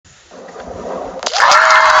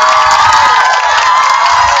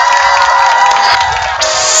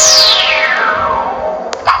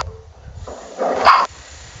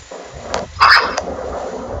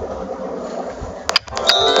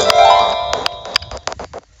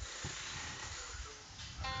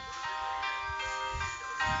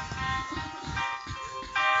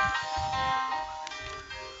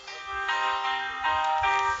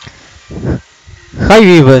Hi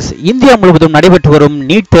viewers, India முழுவதும் நடைபெற்று வரும்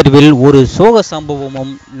நீட் தேர்வில் ஒரு சோக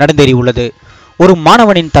சம்பவமும் நடந்தேறியுள்ளது. ஒரு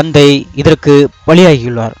மாணவனின் தந்தை இதற்கு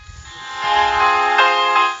பலியாகியுள்ளார்.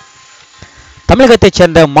 தமிழகத்தைச்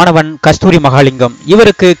சேர்ந்த மாணவன் கஸ்தூரி மகாலிங்கம்.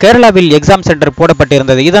 இவருக்கு கேரளாவில் எக்ஸாம் சென்டர்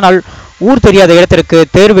போடப்பட்டிருந்தது. இதனால் ஊர் தெரியாத இடத்திற்கு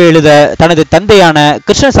தேர்வு எழுத தனது தந்தையான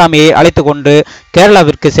கிருஷ்ணசாமியை அழைத்து கொண்டு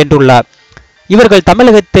கேரளாவிற்கு சென்றுள்ளார். இவர்கள்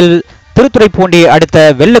தமிழகத்தில் திருத்துறைப்பூண்டி அடுத்த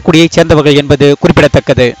வெள்ளக்குடியைச் சேர்ந்தவர்கள் என்பது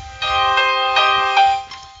குறிப்பிடத்தக்கது.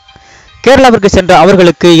 கேரளாவிற்கு சென்ற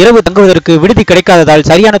அவர்களுக்கு இரவு தங்குவதற்கு விடுதி கிடைக்காததால்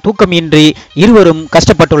சரியான தூக்கமின்றி இருவரும்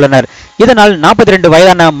கஷ்டப்பட்டுள்ளனர். இதனால் 42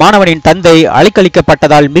 வயதான மாணவனின் தந்தை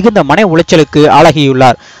அலைக்கழிக்கப்பட்டதால் மிகுந்த மன உளைச்சலுக்கு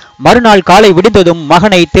ஆளாகியுள்ளார். மறுநாள் காலை விடிந்ததும்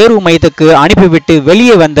மகனை தேர்வு மையத்துக்கு அனுப்பிவிட்டு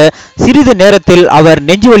வெளியே வந்த சிறிது நேரத்தில் அவர்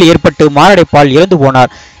நெஞ்சுவலி ஏற்பட்டு மாரடைப்பால் இறந்து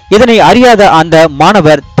போனார். இதனை அறியாத அந்த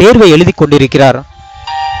மாணவர் தேர்வை எழுதி கொண்டிருக்கிறார்.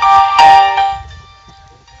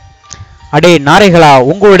 அடே நாரைகளா,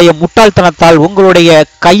 உங்களுடைய முட்டாள்தனத்தால், உங்களுடைய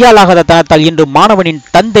கையாலாகாத தனத்தால் இன்று மாணவனின்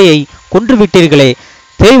தந்தையை கொன்றுவிட்டீர்களே.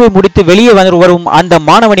 தேர்வை முடித்து வெளியே வரும் அந்த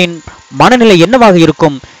மாணவனின் மனநிலை என்னவாக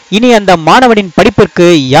இருக்கும்? இனி அந்த மாணவனின் படிப்பிற்கு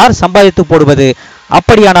யார் சம்பாதித்து போடுவது?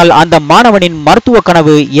 அப்படியானால் அந்த மாணவனின் மருத்துவ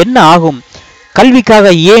கனவு என்ன ஆகும்?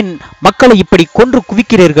 கல்விக்காக ஏன் மக்களை இப்படி கொன்று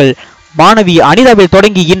குவிக்கிறீர்கள்? மாணவி அனிதாவில்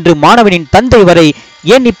தொடங்கி இன்று மாணவனின் தந்தை வரை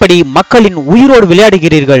ஏன் இப்படி மக்களின் உயிரோடு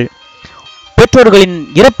விளையாடுகிறீர்கள்? பெற்றோர்களின்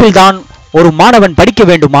இறப்பில்தான் ஒரு மாணவன் படிக்க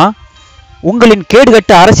வேண்டுமா? உங்களின்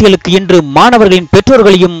கேடுகட்ட அரசியலுக்கு இன்று மாணவர்களின்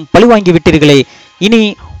பெற்றோர்களையும் பழிவாங்கி விட்டீர்களே. இனி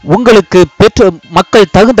உங்களுக்கு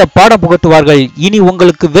மக்கள் தகுந்த பாடம் புகட்டுவார்கள். இனி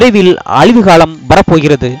உங்களுக்கு விரைவில் அழிவு காலம்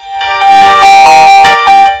வரப்போகிறது.